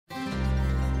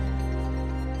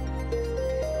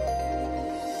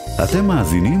אתם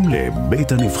מאזינים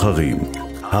לבית הנבחרים,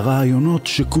 הרעיונות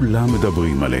שכולם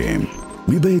מדברים עליהם,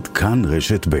 מבית כאן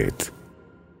רשת בית.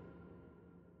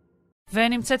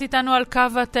 ונמצאת איתנו על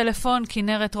קו הטלפון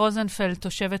כנרת רוזנפלד,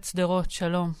 תושבת שדרות.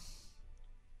 שלום.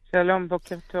 שלום,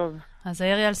 בוקר טוב. אז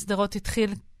הירי על שדרות התחיל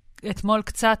אתמול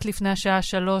קצת לפני השעה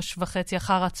 3:30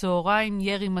 אחר הצהריים,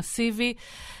 ירי מסיבי,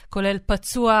 כולל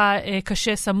פצוע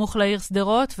קשה סמוך לעיר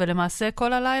שדרות, ולמעשה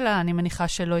כל הלילה אני מניחה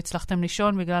שלא הצלחתם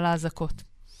לישון בגלל האזעקות.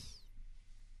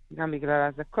 גם בגלל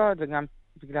האזעקות וגם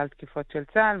בגלל תקיפות של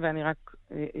צה"ל, ואני רק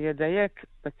ידייק,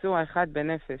 פצוע אחד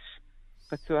בנפש,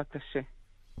 פצוע קשה.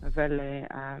 אבל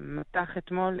המתח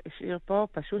אתמול השאיר פה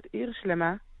פשוט עיר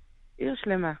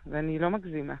שלמה, ואני לא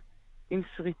מגזימה, עם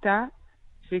שריטה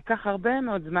שיקח הרבה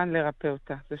מאוד זמן לרפא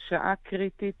אותה. זו שעה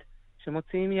קריטית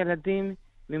שמוציאים ילדים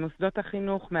ממוסדות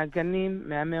החינוך, מהגנים,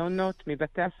 מהמעונות,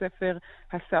 מבתי הספר,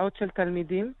 הסעות של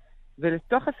תלמידים,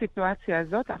 ולתוך הסיטואציה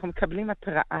הזאת אנחנו מקבלים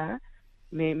התראה,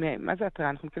 מה זה התראה?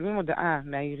 אנחנו מקבלים הודעה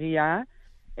מהעירייה,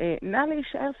 נא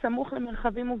להישאר סמוך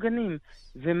למרחבים מוגנים.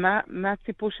 ומה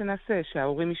הציפור שנעשה?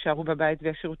 שההורים יישארו בבית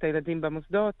וישאירו את הילדים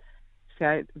במוסדות,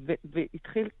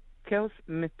 והתחיל כאוס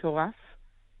מטורף,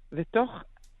 ותוך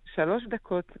 3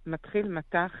 דקות מתחיל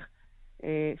מתח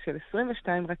של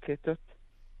 22 רקטות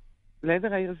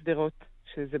לעבר העיר שדרות,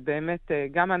 שזה באמת,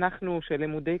 גם אנחנו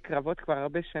שלמודי קרבות כבר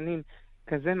הרבה שנים,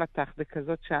 כזה מתח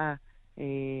וכזאת שעה,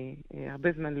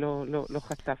 הרבה זמן לא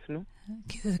חטפנו.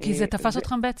 כי זה תפס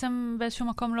אתכם בעצם באיזשהו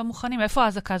מקום לא מוכנים. איפה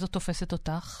האזעקה הזאת תופסת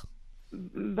אותך?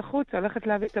 בחוץ, הולכת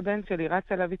להביא את הבן שלי,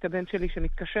 רצה להביא את הבן שלי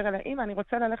שמתקשר אליי, אמא, אני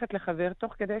רוצה ללכת לחבר,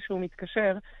 תוך כדי שהוא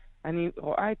מתקשר, אני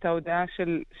רואה את ההודעה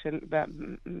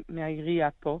מהעירייה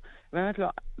פה, ואומרת לו,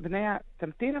 בניה,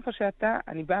 תמתין איפה שאתה,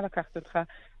 אני באה לקחת אותך,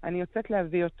 אני יוצאת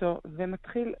להביא אותו,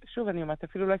 ומתחיל, שוב אני אומרת,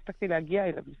 אפילו לא הספקתי להגיע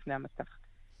אליו לפני המתח.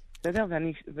 בסדר?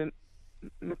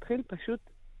 ומתחיל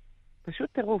פשוט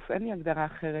טירוף, אין לי הגדרה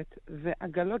אחרת,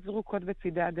 ועגלות זרוקות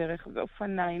בצידי הדרך,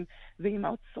 ואופניים,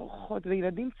 ואימהות צורכות,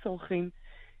 וילדים צורכים,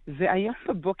 והיום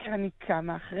בבוקר אני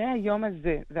קמה, אחרי היום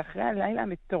הזה, ואחרי הלילה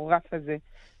המטורף הזה,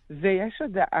 ויש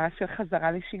הודעה של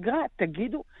חזרה לשגרה.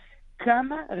 תגידו,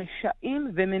 כמה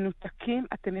רשעים ומנותקים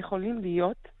אתם יכולים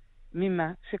להיות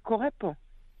ממה שקורה פה?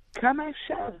 כמה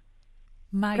אפשר?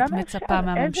 מה היית מצפה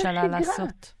מהממשלה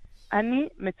לעשות? אני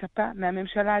מצפה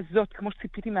מהממשלה הזאת, כמו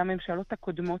שציפיתי מהממשלות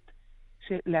הקודמות,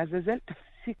 שלעזאזל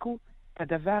תפסיקו את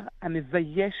הדבר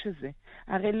המבייש הזה.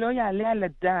 הרי לא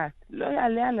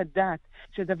יעלה על הדעת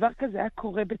שדבר כזה היה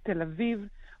קורה בתל אביב,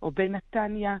 או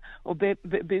בנתניה, או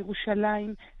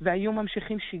בירושלים, והיום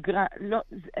ממשיכים שגרה. לא,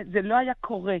 זה לא היה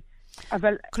קורה.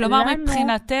 אבל כלומר,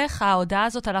 מבחינתך, ההודעה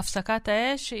הזאת על הפסקת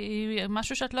האש היא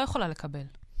משהו שאת לא יכולה לקבל.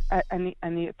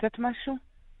 אני יוצאת משהו?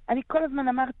 אני כל הזמן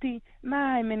אמרתי,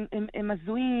 מה, הם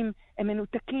הזויים, הם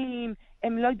מנותקים,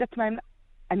 הם לא יודעת מה הם...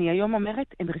 אני היום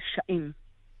אומרת, הם רשעים.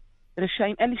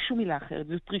 רשעים, אין לי שום מילה אחרת.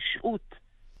 זאת רשעות.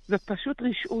 זאת פשוט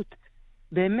רשעות.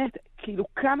 באמת, כאילו,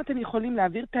 כמה אתם יכולים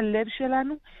להעביר את הלב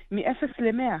שלנו מ-0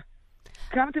 ל-100?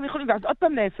 כמה אתם יכולים, ואז עוד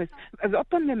פעם ל-0, אז עוד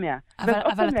פעם ל-100.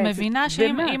 אבל את מבינה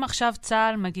שאם עכשיו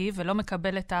צה"ל מגיב ולא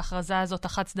מקבל את ההכרזה הזאת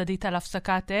החד צדדית על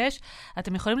הפסקת אש,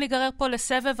 אתם יכולים להיגרר פה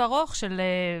לסבב ארוך של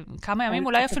כמה ימים,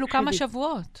 אולי אפילו כמה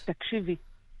שבועות. תקשיבי,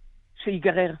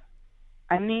 שיגרר.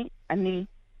 אני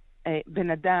בן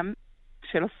אדם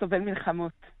שלא סובל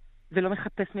מלחמות, ולא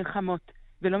מחפש מלחמות,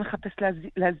 ולא מחפש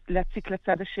להציק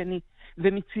לצד השני.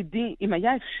 ומצידי, אם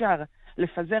היה אפשר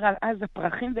לפזר על עזה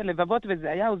פרחים ולבבות,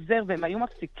 וזה היה עוזר, והם היו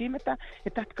מפסיקים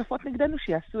את ההתקפות נגדנו,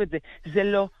 שיעשו את זה. זה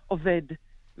לא עובד,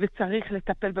 וצריך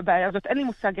לטפל בבעיה הזאת. אין לי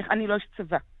מושג איך, אני לא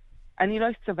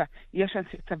איש צבא. יש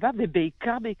אנשי צבא,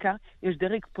 ובעיקר יש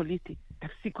דרג פוליטי.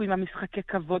 תפסיקו עם המשחקי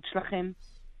כבוד שלכם.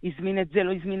 הזמין את זה,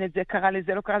 לא הזמין את זה, קרא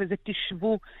לזה, לא קרא לזה.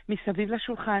 תשבו מסביב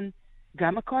לשולחן,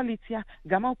 גם הקואליציה,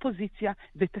 גם האופוזיציה,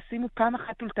 ותשימו פעם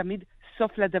אחת ולתמיד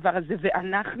סוף לדבר הזה.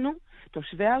 ואנחנו,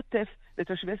 תושבי העוטף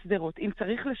ותושבי שדרות, אם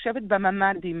צריך לשבת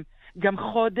בממ"דים גם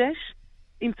חודש,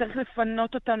 אם צריך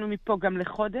לפנות אותנו מפה גם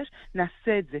לחודש,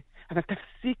 נעשה את זה. אבל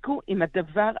תפסיקו עם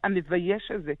הדבר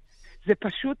המבייש הזה. זה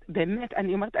פשוט, באמת,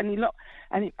 אני אומרת,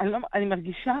 אני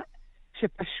מרגישה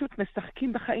שפשוט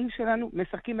משחקים בחיים שלנו,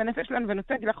 משחקים בנפש שלנו, ואני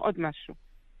רוצה להגיד לך עוד משהו.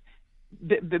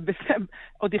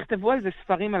 עוד יכתבו על זה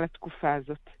ספרים על התקופה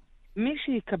הזאת. מי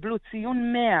שיקבלו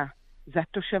ציון 100, זה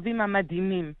התושבים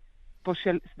המדהימים פה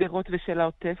של שדרות ושל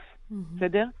העוטף,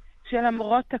 בסדר?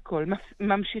 שלמרות הכל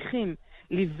ממשיכים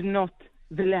לבנות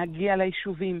ולהגיע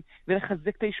ליישובים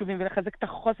ולחזק את היישובים ולחזק את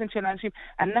החוסן של האנשים.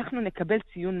 אנחנו נקבל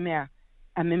ציון 100.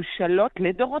 הממשלות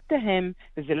לדורותיהם,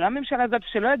 וזה לא הממשלה הזאת,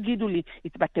 שלא יגידו לי,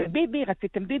 התבטל ביבי,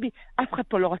 רציתם ביבי, אף אחד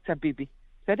פה לא רצה ביבי.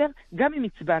 בסדר? גם אם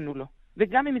הצבענו לו.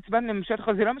 וגם אם הצבענו לממשלת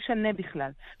אחרות, זה לא משנה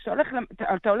בכלל.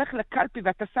 אתה הולך לקלפי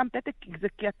ואתה שם פתק, זה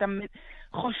כי אתה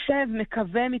חושב,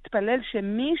 מקווה, מתפלל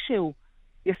שמישהו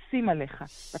ישים עליך.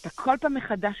 ואתה כל פעם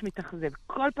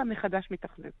מחדש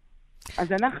מתאכזב.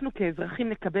 אז אנחנו כאזרחים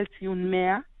נקבל ציון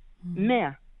 100,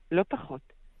 לא פחות.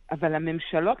 אבל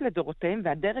הממשלות לדורותיהם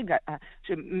והדרג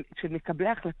של מקבלי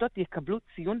ההחלטות יקבלו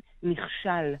ציון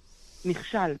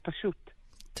נכשל, פשוט.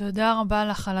 תודה רבה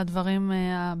לך על הדברים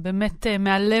באמת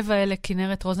מהלב האלה,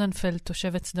 כנרת רוזנפלד,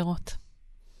 תושבת שדרות.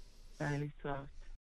 ביי, להתראות.